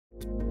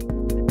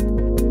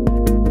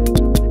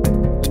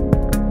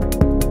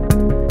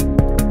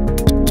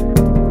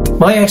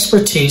My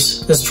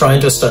expertise is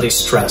trying to study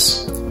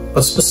stress,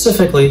 but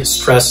specifically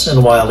stress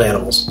in wild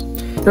animals.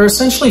 There are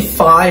essentially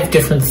 5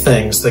 different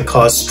things that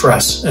cause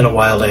stress in a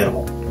wild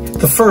animal.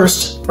 The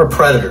first are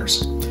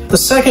predators. The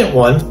second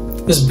one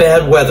is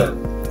bad weather.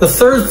 The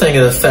third thing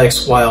that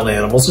affects wild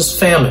animals is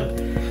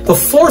famine. The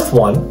fourth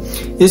one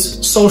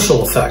is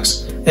social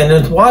effects. And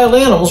in wild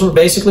animals, we're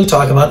basically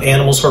talking about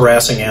animals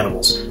harassing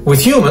animals.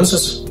 With humans,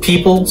 it's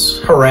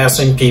people's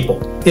harassing people.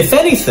 If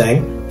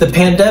anything, the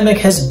pandemic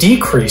has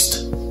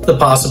decreased the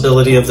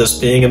possibility of this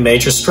being a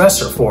major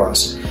stressor for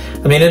us.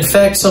 I mean, in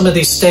fact, some of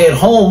these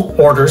stay-at-home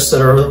orders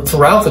that are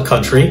throughout the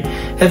country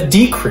have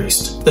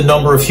decreased the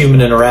number of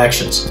human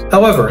interactions.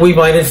 However, we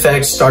might in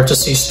fact start to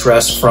see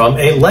stress from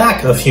a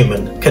lack of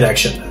human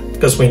connection,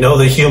 because we know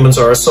that humans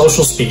are a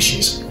social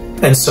species,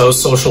 and so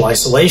social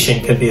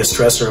isolation can be a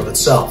stressor of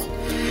itself.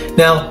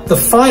 Now, the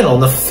final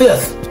and the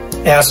fifth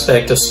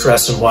aspect of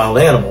stress in wild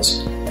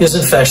animals is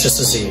infectious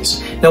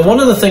disease. Now, one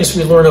of the things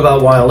we learn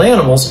about wild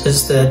animals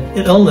is that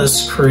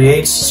illness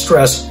creates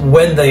stress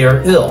when they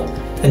are ill.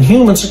 And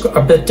humans are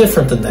a bit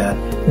different than that.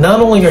 Not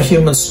only are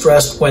humans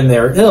stressed when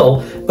they're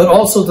ill, but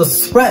also the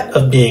threat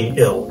of being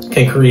ill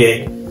can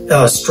create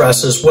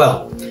stress as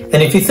well.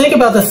 And if you think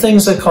about the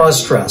things that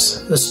cause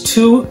stress, there's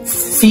 2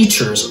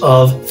 features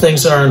of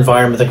things in our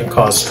environment that can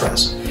cause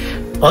stress: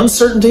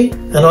 uncertainty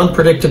and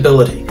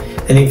unpredictability.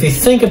 And if you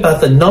think about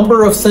the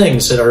number of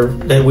things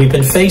that we've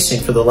been facing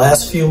for the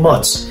last few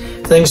months,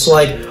 things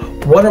like,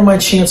 what are my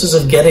chances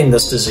of getting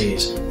this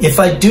disease? If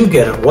I do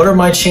get it, what are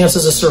my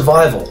chances of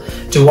survival?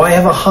 Do I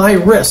have a high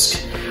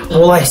risk?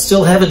 Will I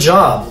still have a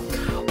job?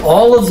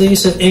 All of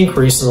these have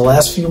increased in the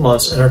last few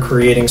months and are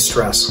creating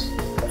stress.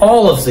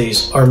 All of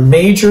these are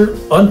major,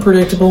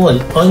 unpredictable,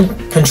 and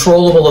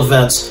uncontrollable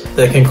events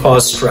that can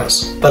cause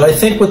stress. But I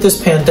think what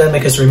this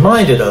pandemic has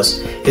reminded us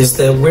is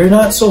that we're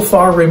not so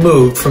far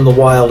removed from the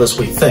wild as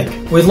we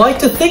think. We like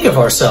to think of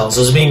ourselves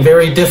as being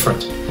very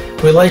different.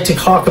 We like to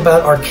talk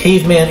about our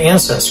caveman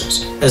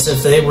ancestors as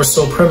if they were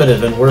so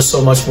primitive and we're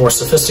so much more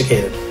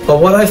sophisticated.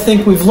 But what I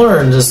think we've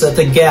learned is that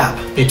the gap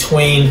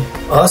between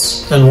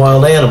us and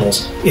wild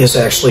animals is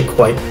actually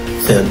quite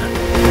thin.